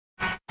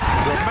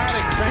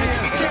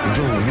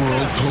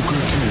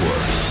Poker Tour.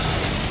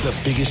 The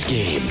biggest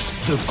games,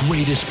 the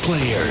greatest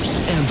players,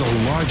 and the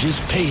largest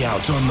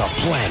payouts on the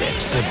planet.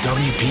 The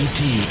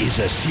WPT is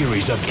a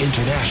series of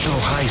international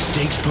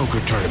high-stakes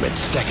poker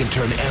tournaments that can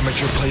turn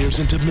amateur players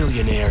into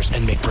millionaires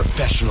and make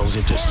professionals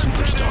into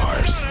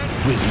superstars.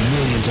 With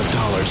millions of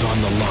dollars on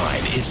the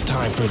line, it's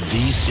time for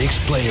these 6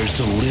 players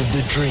to live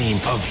the dream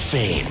of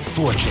fame,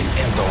 fortune,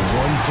 and the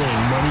one thing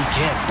money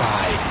can't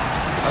buy,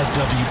 a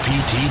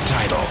WPT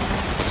title.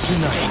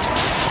 Tonight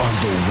on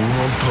the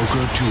World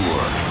Poker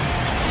Tour.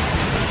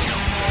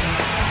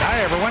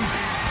 Hi, everyone.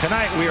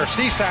 Tonight, we are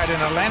seaside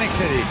in Atlantic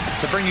City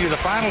to bring you the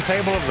final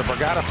table of the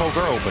Borgata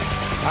Poker Open.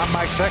 I'm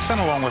Mike Sexton,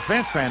 along with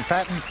Vince Van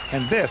Patten,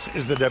 and this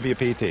is the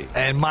WPT.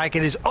 And, Mike,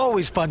 it is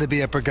always fun to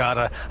be at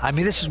Borgata. I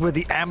mean, this is where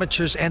the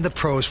amateurs and the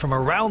pros from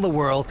around the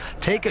world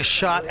take a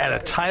shot at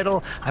a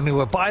title. I mean,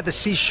 we're by the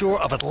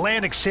seashore of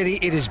Atlantic City.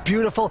 It is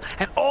beautiful,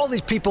 and all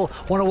these people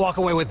want to walk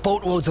away with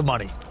boatloads of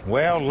money.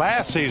 Well,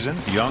 last season,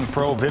 young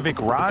pro Vivek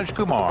Raj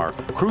Kumar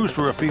cruised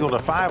through a field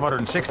of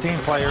 516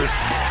 players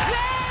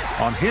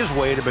on his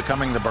way to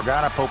becoming the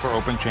Borgata Poker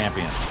Open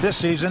champion. This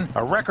season,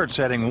 a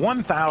record-setting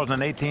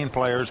 1,018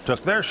 players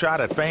took their shot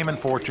at fame and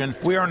fortune.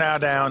 We are now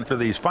down to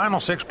these final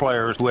 6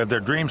 players who have their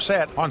dreams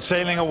set on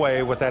sailing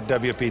away with that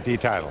WPT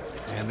title.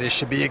 And this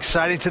should be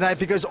exciting tonight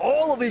because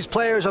all of these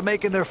players are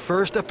making their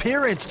first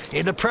appearance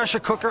in the pressure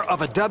cooker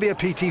of a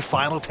WPT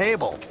final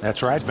table.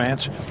 That's right,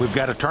 Vance. We've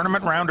got a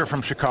tournament rounder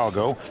from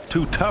Chicago,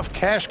 2 tough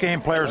cash game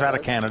players out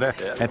of Canada,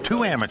 and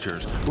 2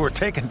 amateurs who are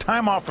taking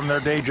time off from their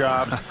day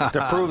jobs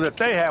to prove that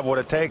they have what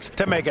it takes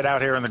to make it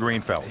out here in the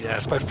green felt.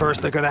 Yes, but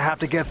first they're going to have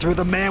to get through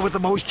the man with the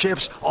most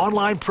chips,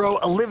 online pro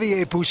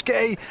Olivier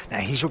Busquet. Now,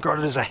 he's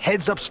regarded as a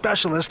heads-up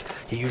specialist.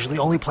 He usually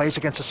only plays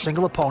against a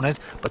single opponent,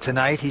 but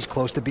tonight he's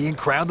close to being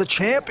crowned the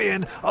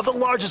champion of the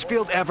largest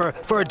field ever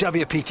for a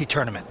WPT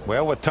tournament.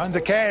 Well, with tons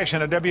of cash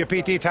and a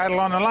WPT title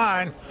on the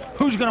line,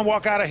 who's going to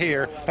walk out of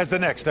here as the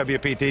next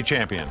WPT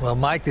champion? Well,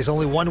 Mike, there's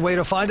only one way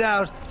to find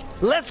out.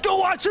 Let's go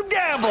watch him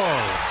gamble!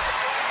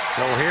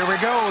 So here we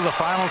go, the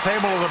final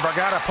table of the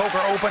Borgata Poker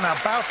Open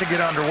about to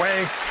get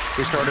underway.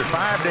 We started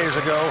 5 days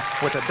ago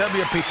with a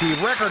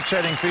WPT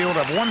record-setting field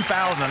of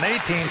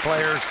 1,018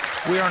 players.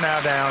 We are now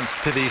down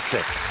to these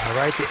 6. All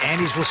right, the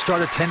antes will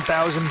start at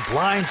 10,000,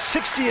 blinds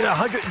 60 and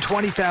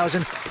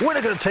 120,000.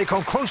 Winner going to take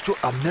home close to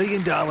 $1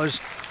 million.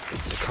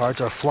 The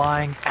cards are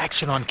flying.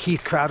 Action on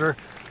Keith Crowder,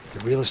 the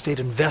real estate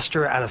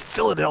investor out of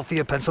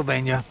Philadelphia,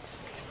 Pennsylvania.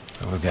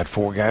 We've got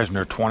 4 guys in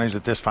their 20s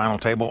at this final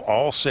table,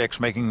 all 6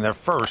 making their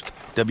first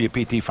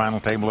WPT final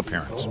table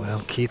appearance.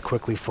 Well, Keith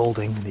quickly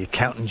folding. The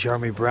accountant,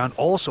 Jeremy Brown,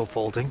 also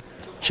folding.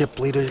 Chip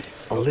leader,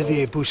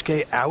 Olivier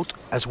Busquet, out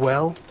as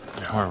well.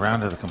 Now we're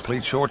around to the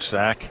complete short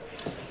stack.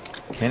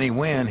 Kenny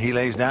Nguyen, he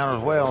lays down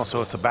as well,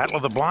 so it's a battle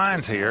of the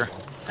blinds here.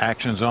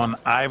 Action's on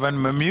Ivan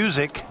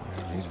Mamuzic.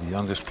 He's the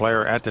youngest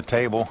player at the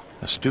table,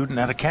 a student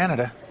out of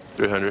Canada.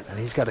 300. And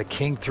he's got a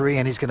king 3,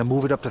 and he's going to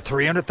move it up to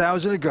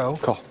 300,000 to go.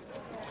 Call.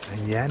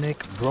 And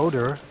Yanick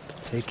Brodeur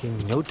taking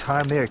no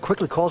time there. He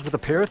quickly calls with a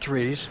pair of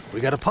 3s. We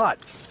got a pot.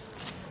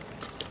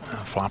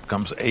 Flop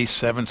comes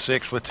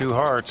ace-7-6 with 2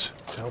 hearts.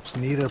 Helps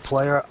neither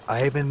player.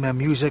 Ivan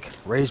Mamuzic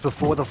raised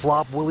before the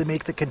flop. Will he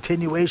make the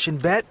continuation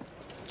bet?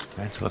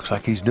 That looks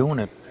like he's doing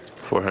it.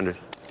 400.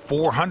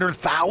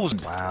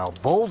 400,000. Wow,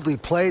 boldly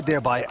played there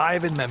by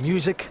Ivan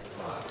Mamuzic.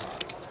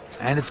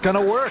 And it's going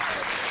to work.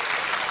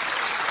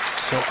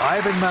 So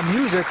Ivan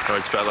Mamuzic. Oh,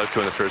 it's bad luck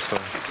doing the first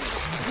one.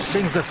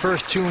 Sings the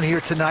first tune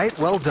here tonight.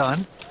 Well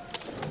done.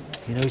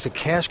 You know, he's a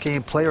cash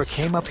game player.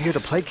 Came up here to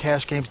play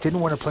cash games. Didn't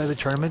want to play the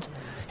tournament.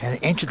 And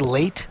entered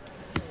late.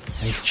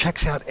 And he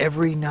checks out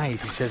every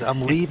night. He says,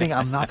 I'm leaving.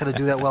 I'm not going to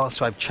do that well.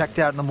 So I've checked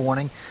out in the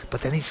morning.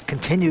 But then he's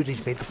continued.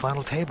 He's made the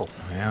final table.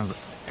 Yeah,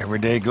 every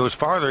day goes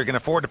farther. He can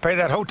afford to pay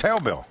that hotel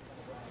bill.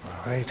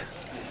 All right.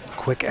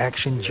 Quick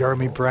action.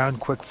 Jeremy Brown,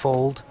 quick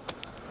fold.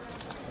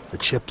 The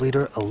chip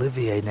leader,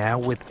 Olivier, now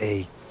with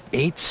a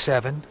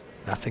 8-7.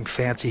 Nothing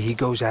fancy. He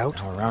goes out.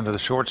 Now we're around to the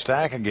short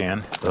stack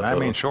again. And I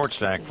mean short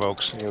stack,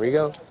 folks. Here we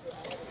go.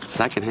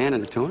 Second hand in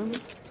the tournament.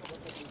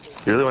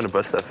 You really want to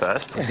bust that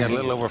fast? He's got a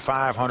little over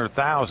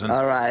 500,000.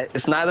 All right.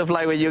 It's 9 of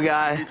like with you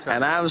guys,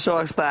 and I'm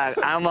short stack.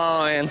 I'm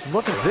all in.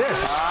 Look at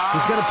this.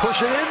 He's going to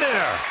push it in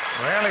there.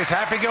 Well, he's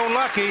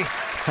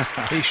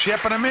happy-go-lucky. He's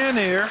shipping them in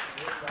here.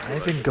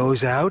 Ivan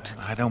goes out.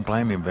 I don't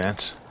blame him,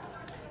 Vince.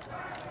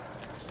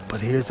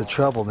 But here's the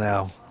trouble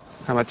now.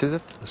 How much is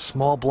it? The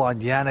small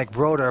blonde Yanick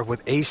Brodeur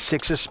with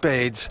ace-6 of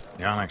spades.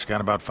 Yanick's got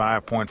about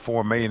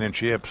 5.4 million in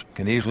chips.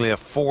 Can easily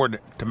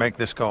afford to make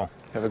this call.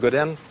 Have a good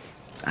hand?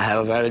 I have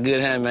a very good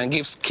hand, man.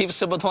 Keep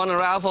Super 20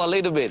 around for a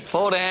little bit.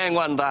 Fold the hand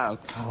one time.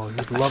 Oh,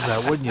 you'd love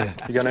that, wouldn't you?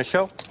 You gonna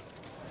show?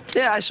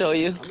 Yeah, I show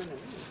you.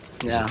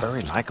 Yeah.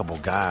 Very likable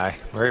guy.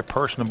 Very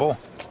personable.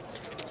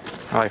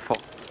 All right,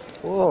 fold.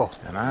 Whoa.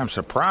 And I'm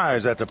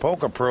surprised that the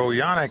poker pro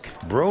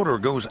Yanick Brodeur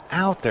goes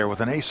out there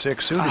with an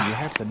ace-6 suited. You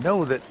have to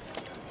know that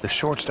the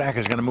short stack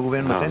is going to move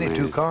in with any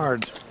 2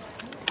 cards.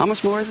 How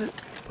much more is it?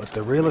 But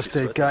the real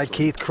estate guy,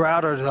 Keith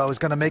Crowder, though, is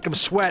going to make him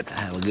sweat.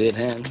 I have a good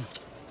hand.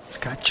 He's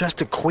got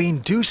just a queen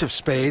deuce of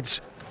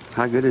spades.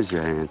 How good is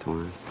your hand,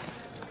 Twine?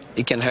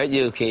 It can hurt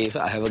you, Keith.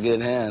 I have a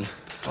good hand.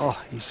 Oh,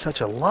 he's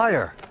such a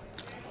liar.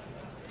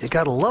 You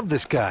gotta love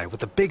this guy with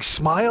the big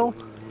smile,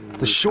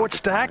 the short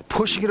stack,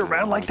 pushing it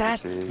around like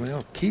that.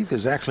 Well, Keith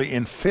is actually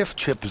in 5th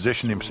chip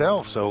position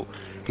himself, so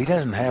he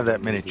doesn't have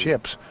that many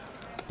chips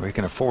where he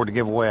can afford to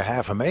give away a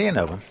 $500,000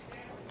 of them.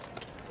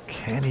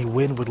 Kenny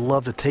Nguyen would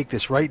love to take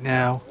this right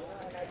now.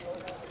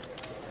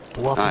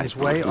 Bluffing his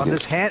way on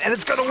this hand, and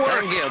it's gonna work.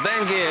 Thank you,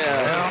 thank you.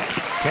 Well,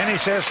 Kenny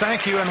says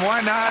thank you, and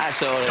why not? I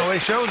saw it. So he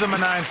shows him a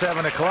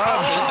 9-7 of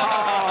clubs.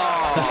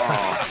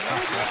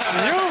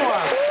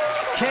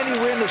 Kenny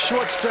Nguyen, the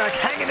short stack,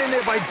 hanging in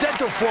there by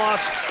dental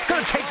floss,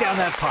 gonna take down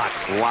that pot.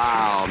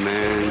 Wow,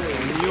 man.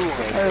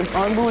 That is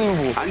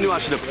unbelievable. I knew I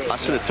should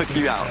have took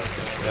you out.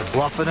 They're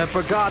bluffing at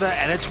Borgata,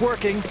 and it's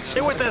working.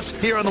 Stay with us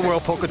here on the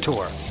World Poker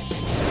Tour.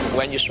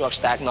 When you short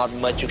stack, not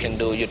much you can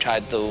do. You try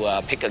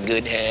to pick a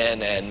good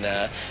hand,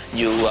 and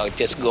you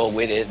just go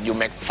with it. You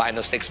make 5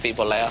 or 6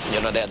 people left.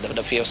 You know that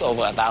the field's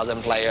over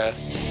 1,000 players.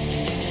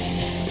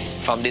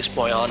 From this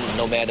point on,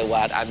 no matter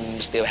what, I'm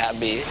still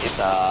happy. It's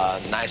a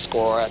nice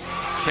score.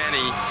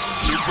 Kenny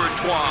Super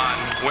Twan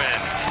win.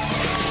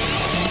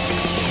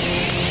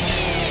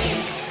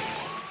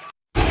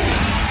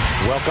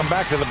 Welcome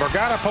back to the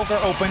Borgata Poker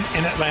Open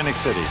in Atlantic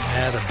City.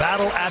 Yeah, the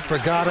battle at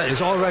Borgata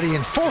is already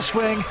in full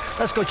swing.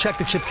 Let's go check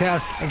the chip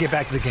count and get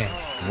back to the game.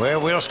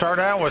 Well, we'll start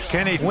out with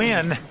Kenny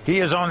Nguyen. He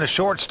is on the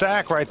short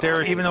stack right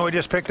there, even though he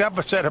just picked up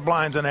a set of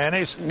blinds and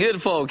antes.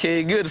 Good for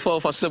Keith. Good for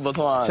Super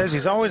Twan. Says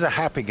he's always a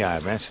happy guy,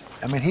 man.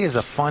 I mean, he is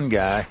a fun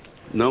guy.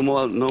 No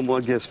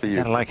more gifts for you.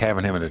 Kind of like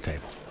having him at the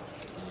table.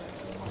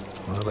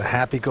 Well, the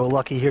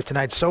happy-go-lucky here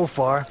tonight so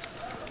far.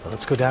 Well,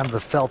 let's go down to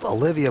the felt.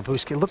 Olivier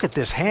Busquet. Look at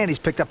this hand. He's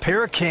picked up a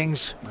pair of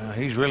kings. Well,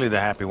 he's really the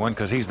happy one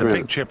because he's the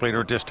big chip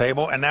leader at this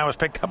table, and now has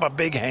picked up a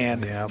big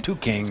hand. Yeah. 2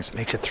 kings.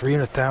 Makes it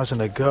 300,000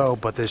 to go,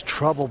 but there's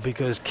trouble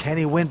because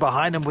Kenny Nguyen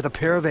behind him with a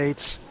pair of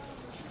 8s.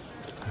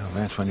 Well,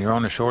 Vince, when you're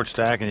on the short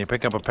stack and you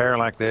pick up a pair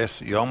like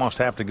this, you almost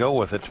have to go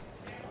with it.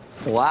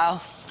 Wow.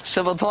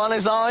 Super Twan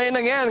is all in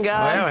again,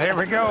 guys. Well, here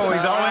we go.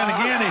 He's all in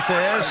again, he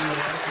says.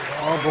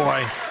 Oh,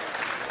 boy.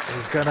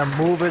 He's going to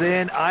move it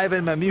in.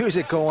 Ivan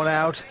Mamuzic going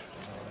out,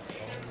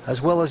 as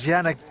well as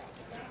Yanick.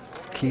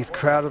 Keith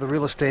Crowder, the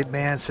real estate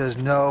man,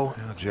 says no.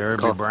 Well,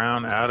 Jeremy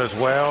Brown out as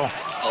well.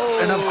 Oh.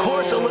 And, of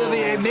course,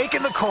 Olivier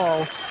making the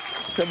call.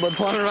 Super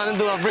Twan running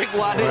into a brick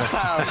wall this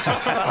time.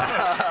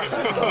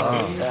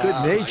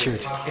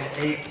 Good-natured.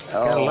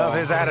 Gotta love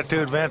his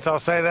attitude, Vince. I'll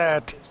say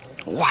that.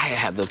 Why I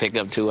have to pick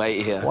up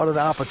 2-8 here? What an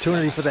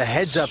opportunity for the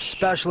heads-up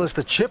specialist,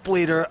 the chip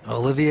leader,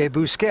 Olivier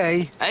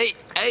Busquet.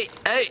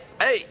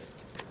 8.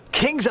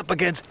 Kings up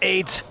against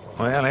 8s.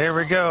 Well, here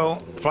we go.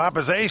 Flop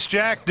is ace,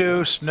 jack,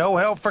 deuce. No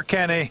help for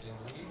Kenny.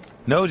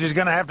 Knows he's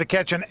going to have to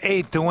catch an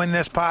 8 to win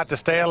this pot to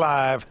stay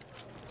alive.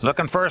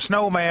 Looking for a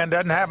snowman.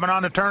 Doesn't happen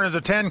on the turn as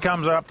a 10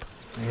 comes up.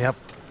 Yep.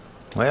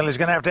 Well, he's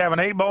going to have an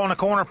 8 ball in the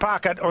corner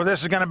pocket, or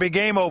this is going to be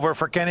game over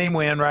for Kenny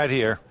Nguyen right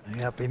here.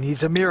 Yep, he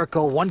needs a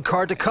miracle. 1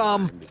 card to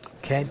come.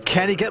 Can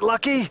Kenny get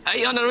lucky?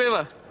 8 on the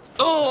river.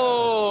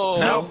 Oh!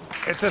 Nope,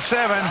 it's a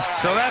 7,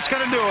 so that's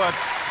going to do it.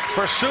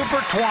 For Super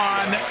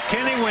Twan,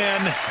 Kenny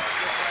Nguyen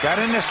got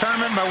in this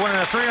tournament by winning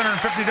a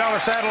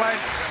 $350 satellite.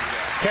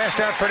 Cashed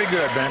out pretty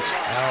good, Vince.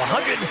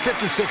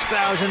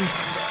 $156,000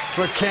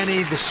 for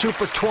Kenny, the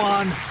Super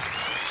Twan.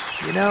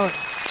 You know,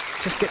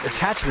 just getting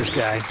attached to this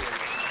guy.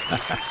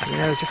 You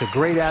know, just a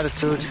great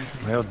attitude.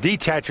 Well,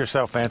 detach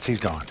yourself, Vince.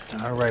 He's gone.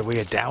 All right, we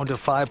are down to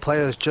 5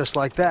 players just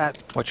like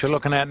that. What you're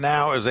looking at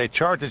now is a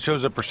chart that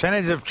shows the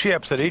percentage of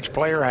chips that each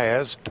player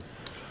has.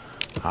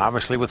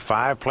 Obviously, with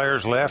 5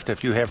 players left,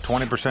 if you have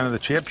 20% of the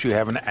chips, you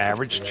have an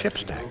average chip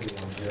stack.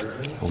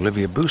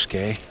 Olivier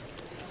Busquet,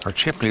 our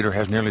chip leader,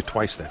 has nearly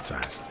twice that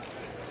size.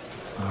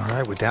 All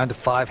right, we're down to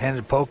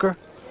 5-handed poker.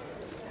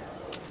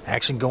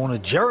 Action going to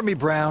Jeremy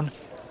Brown.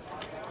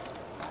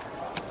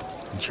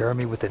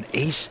 Jeremy with an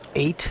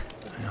ace-8.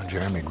 You know,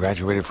 Jeremy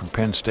graduated from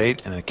Penn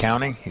State in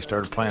accounting. He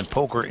started playing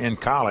poker in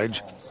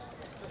college.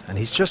 And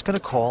he's just going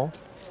to call.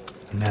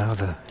 Now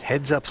the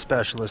heads-up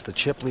specialist, the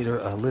chip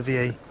leader,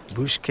 Olivier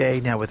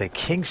Busquet, now with a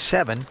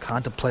king-7,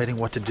 contemplating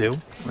what to do.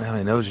 Well,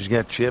 he knows he's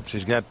got chips.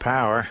 He's got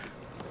power.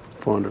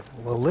 400.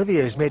 Well,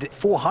 Olivier's made it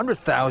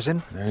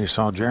 400,000. There you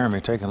saw Jeremy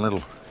taking a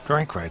little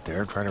drink right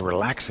there, trying to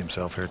relax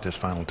himself here at this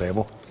final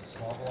table.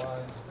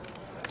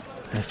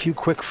 And a few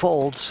quick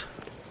folds.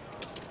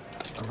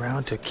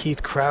 Around to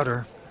Keith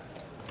Crowder.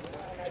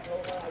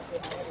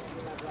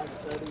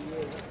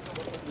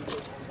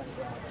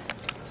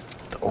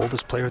 The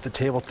oldest player at the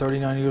table,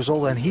 39 years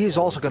old, and he is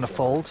also going to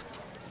fold.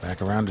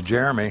 Back around to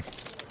Jeremy.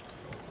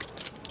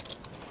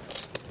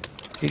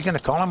 He's going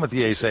to call him with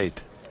the ace-8.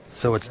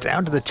 So it's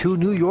down to the 2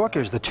 New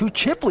Yorkers, the 2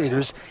 chip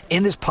leaders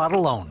in this pot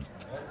alone.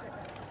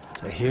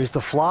 So here's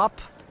the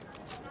flop.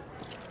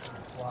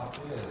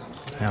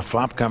 Now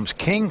flop comes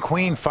king,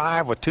 queen,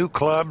 5 with 2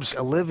 clubs.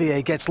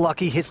 Olivier gets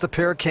lucky, hits the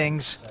pair of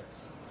kings.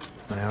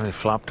 Well, he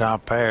flop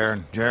top pair,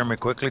 and Jeremy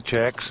quickly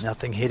checks.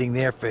 Nothing hitting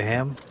there for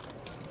him.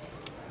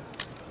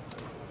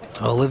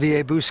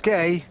 Olivier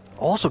Busquet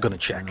also going to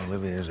check.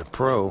 Olivier is a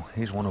pro.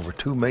 He's won over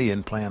 $2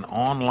 million playing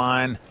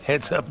online.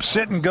 Heads up,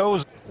 sit and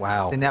goes.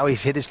 Wow. And now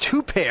he's hit his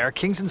 2 pair,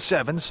 kings and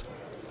sevens.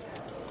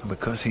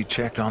 Because he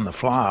checked on the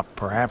flop,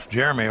 perhaps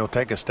Jeremy will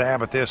take a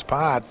stab at this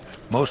pot.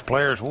 Most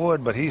players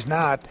would, but he's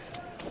not.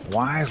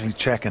 Wisely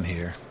checking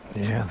here.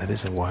 Yeah, that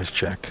is a wise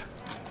check.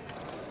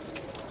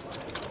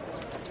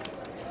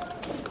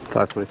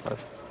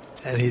 525.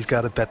 And he's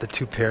got to bet the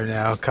 2 pair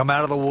now. Come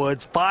out of the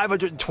woods,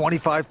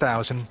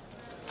 525,000.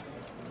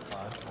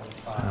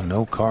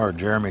 No card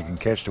Jeremy can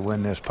catch to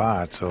win this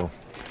pot, so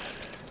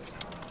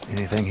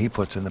anything he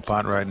puts in the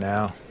pot right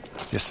now,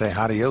 just say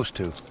adios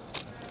to.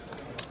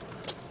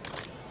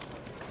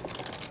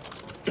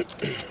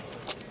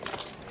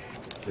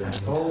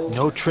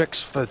 No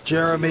tricks for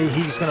Jeremy.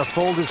 He's going to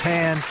fold his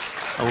hand.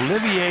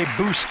 Olivier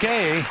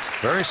Busquet,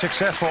 very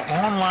successful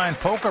online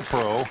poker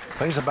pro,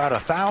 plays about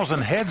 1,000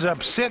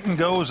 heads-up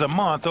sit-and-goes a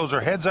month. Those are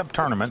heads-up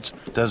tournaments.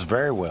 Does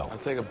very well. I'll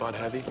take a butt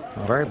heavy.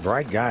 A very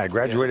bright guy.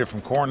 Graduated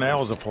from Cornell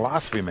as a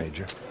philosophy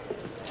major.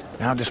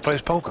 Now just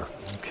plays poker.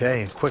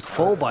 Okay, quick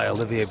fold by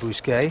Olivier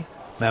Busquet.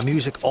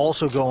 Mamuzic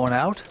also going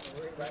out.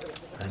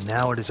 And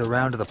now it is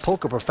around to the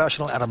poker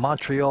professional out of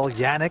Montreal,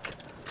 Yanick.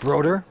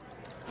 Brodeur.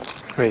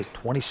 Raise.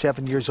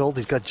 27 years old.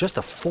 He's got just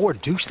a 4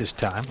 deuce this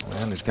time.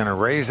 Well, he's going to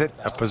raise it.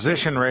 A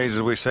position raise,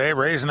 as we say.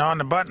 Raising on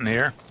the button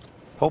here.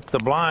 Hope the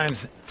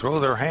blinds throw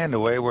their hand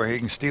away where he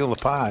can steal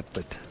the pot,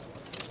 but...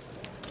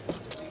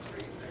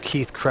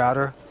 Keith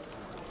Crowder,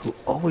 who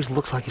always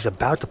looks like he's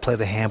about to play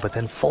the hand, but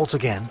then folds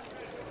again.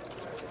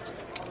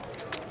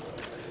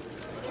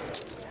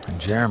 And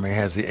Jeremy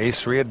has the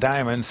ace-3 of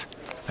diamonds.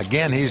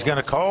 Again, he's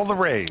going to call the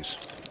raise.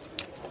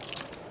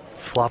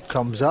 Flop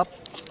comes up.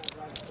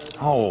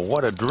 Oh,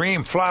 what a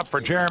dream flop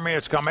for Jeremy.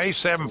 It's come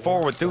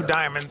ace-7-4 with 2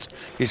 diamonds.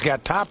 He's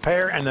got top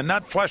pair and the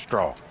nut flush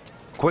draw.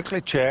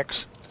 Quickly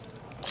checks.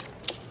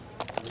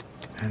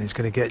 And he's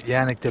going to get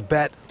Yanick to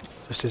bet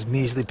just his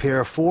measly pair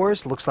of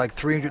 4s. Looks like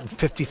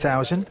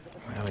 350,000.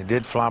 Well, he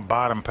did flop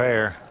bottom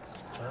pair.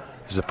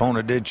 His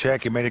opponent did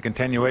check. He made a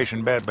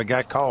continuation bet, but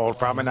got called.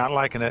 Probably not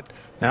liking it.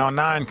 Now a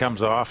 9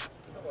 comes off.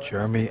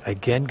 Jeremy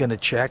again going to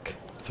check.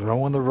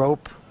 Throwing the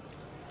rope.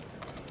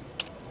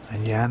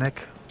 And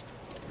Yanick.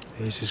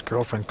 Here's his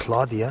girlfriend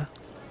Claudia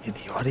in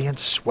the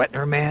audience, sweating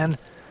her man.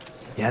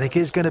 Yanick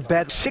is going to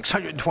bet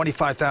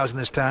 625,000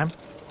 this time.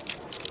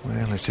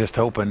 Well, it's just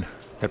hoping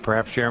that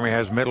perhaps Jeremy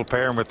has middle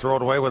pair and would throw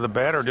it away with a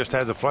bet, or just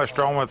has a flush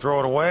draw and would throw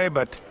it away.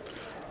 But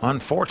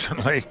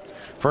unfortunately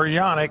for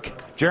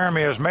Yanick,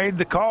 Jeremy has made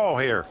the call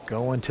here.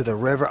 Going to the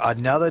river,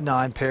 another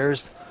 9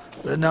 pairs.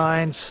 The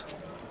 9s.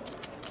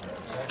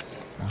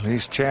 Well,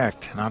 he's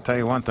checked. And I'll tell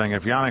you one thing,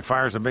 if Yanick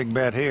fires a big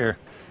bet here,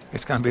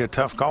 it's going to be a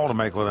tough call to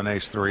make with an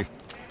ace-3.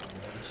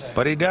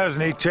 But he does,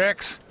 and he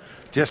checks.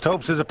 Just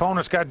hopes his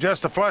opponent's got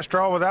just a flush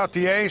draw without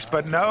the ace,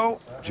 but no.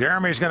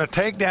 Jeremy's going to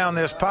take down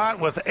this pot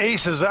with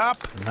aces up.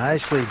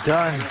 Nicely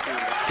done.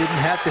 Didn't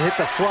have to hit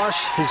the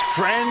flush. His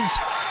friends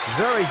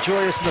very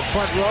joyous in the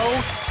front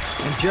row.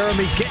 And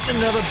Jeremy getting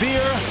another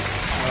beer.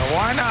 Well,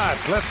 why not?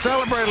 Let's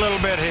celebrate a little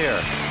bit here.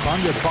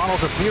 Thunder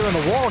bottles of beer on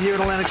the wall here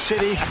in Atlantic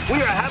City.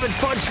 We are having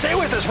fun. Stay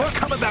with us. We're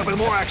coming back with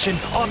more action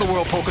on the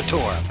World Poker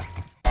Tour.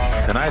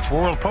 Tonight's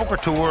World Poker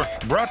Tour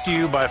brought to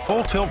you by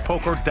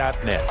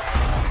FullTiltPoker.net.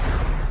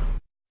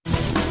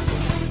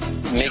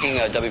 Making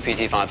a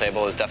WPT final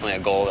table is definitely a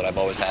goal that I've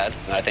always had,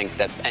 and I think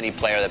that any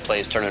player that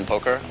plays tournament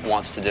poker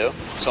wants to do.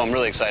 So I'm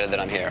really excited that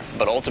I'm here.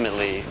 But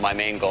ultimately, my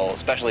main goal,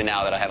 especially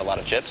now that I have a lot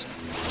of chips,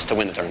 is to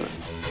win the tournament.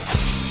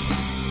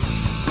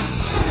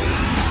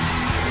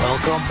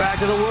 Welcome back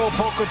to the World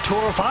Poker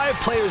Tour. 5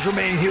 players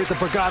remain here at the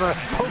Borgata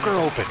Poker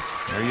Open.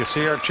 There you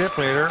see our chip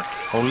leader,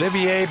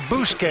 Olivier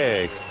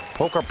Busquet.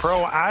 Poker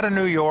pro out of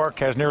New York,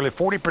 has nearly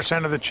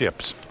 40% of the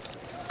chips.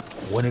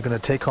 Winner going to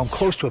take home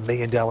close to $1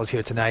 million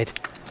here tonight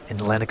in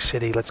Atlantic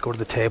City. Let's go to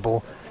the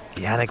table.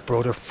 Yanick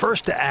Brodeur,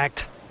 first to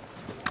act.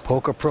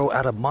 Poker pro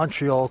out of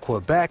Montreal,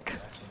 Quebec.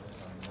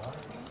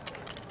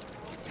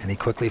 And he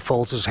quickly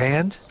folds his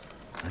hand.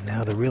 And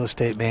now the real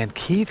estate man,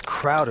 Keith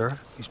Crowder,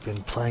 who's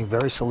been playing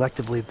very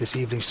selectively this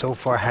evening so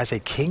far, has a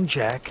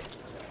king-jack.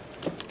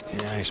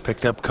 Yeah, he's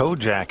picked up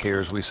Kojak here,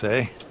 as we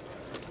say.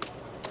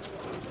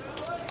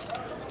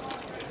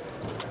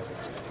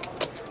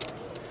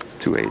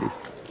 $280.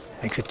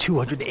 Makes it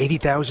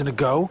 280,000 to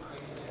go.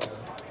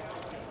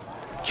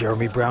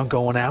 Jeremy Brown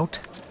going out.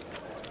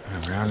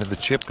 And around to the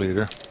chip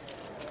leader.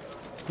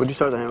 What'd you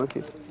start the hand with,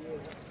 Keith?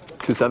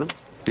 2-7?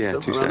 Yeah,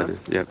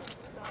 2-7. Yep.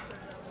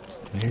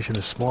 He's in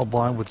the small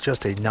blind with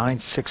just a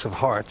 9-6 of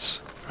hearts.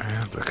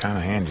 That's the kind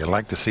of hand you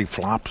like to see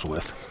flops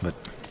with. But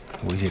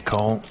will you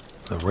call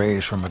the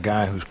raise from a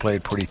guy who's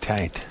played pretty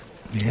tight?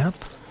 Yep.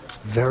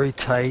 Very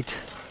tight.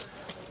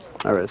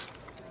 I raise.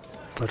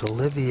 But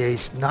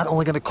Olivier's not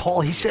only going to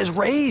call, he says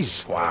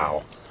raise.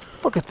 Wow.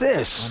 Look at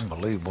this.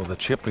 Unbelievable. The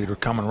chip leader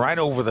coming right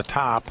over the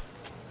top.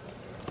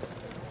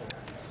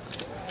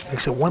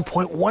 Makes it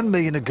 1.1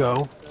 million to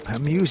go.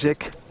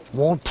 Mamuzic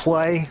won't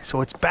play,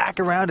 so it's back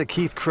around to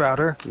Keith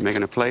Crowder. You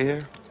making a play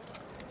here?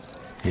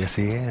 Yes,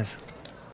 he is.